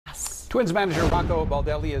Twins manager Rocco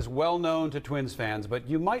Baldelli is well known to Twins fans, but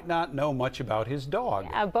you might not know much about his dog.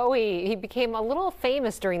 Yeah, Bowie, he became a little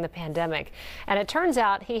famous during the pandemic, and it turns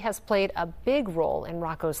out he has played a big role in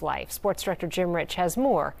Rocco's life. Sports director Jim Rich has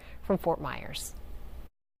more from Fort Myers.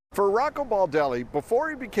 For Rocco Baldelli, before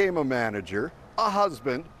he became a manager, a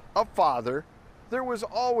husband, a father, there was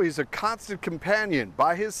always a constant companion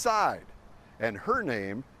by his side, and her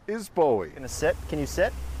name is Bowie. Gonna sit? Can you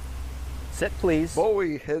sit? Sit, please.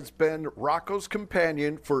 Bowie has been Rocco's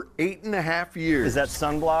companion for 8.5 years. Is that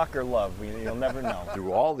sunblock or love? You'll never know.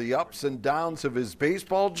 Through all the ups and downs of his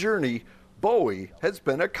baseball journey, Bowie has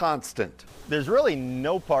been a constant. There's really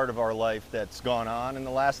no part of our life that's gone on in the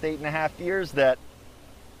last 8.5 years that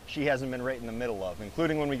she hasn't been right in the middle of,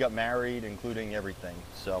 including when we got married, including everything.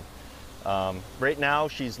 So right now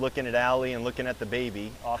she's looking at Allie and looking at the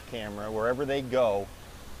baby off camera. Wherever they go,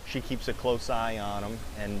 she keeps a close eye on them.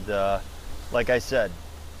 And like I said,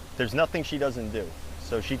 there's nothing she doesn't do.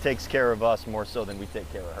 So she takes care of us more so than we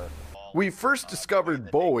take care of her. We first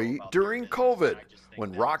discovered Bowie during COVID,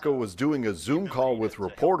 when Rocco was doing a Zoom call with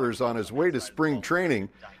reporters on his way to spring training,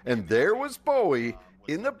 and there was Bowie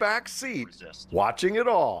in the back seat watching it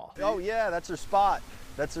all. Oh yeah, that's her spot.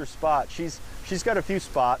 That's her spot. She's got a few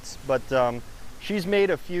spots, but she's made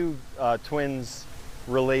a few Twins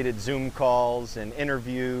related Zoom calls and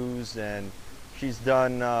interviews, and she's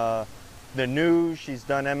done the news, she's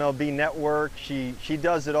done MLB Network, she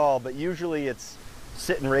does it all, but usually it's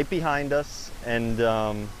sitting right behind us and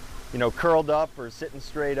you know, curled up or sitting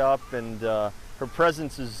straight up, and her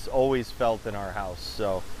presence is always felt in our house.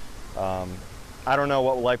 So I don't know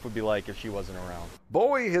what life would be like if she wasn't around.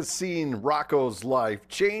 Bowie has seen Rocco's life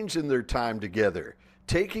change in their time together,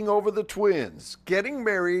 taking over the Twins, getting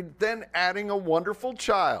married, then adding a wonderful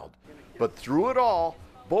child. But through it all,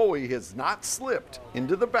 Bowie has not slipped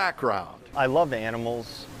into the background. I love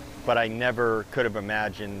animals, but I never could have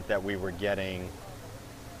imagined that we were getting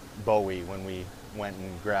Bowie when we went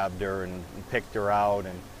and grabbed her and picked her out.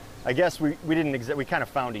 And I guess we kind of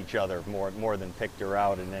found each other more than picked her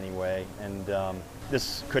out in any way. And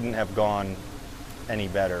this couldn't have gone any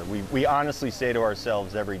better. We honestly say to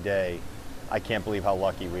ourselves every day, I can't believe how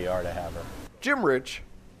lucky we are to have her. Jim Rich,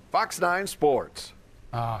 Fox 9 Sports.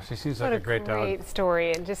 Oh, she seems like a great dog. Great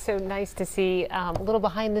story, and just so nice to see a little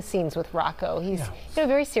behind the scenes with Rocco. He's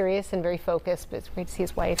very serious and very focused, but it's great to see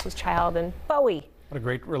his wife, his child, and Bowie. What a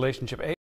great relationship.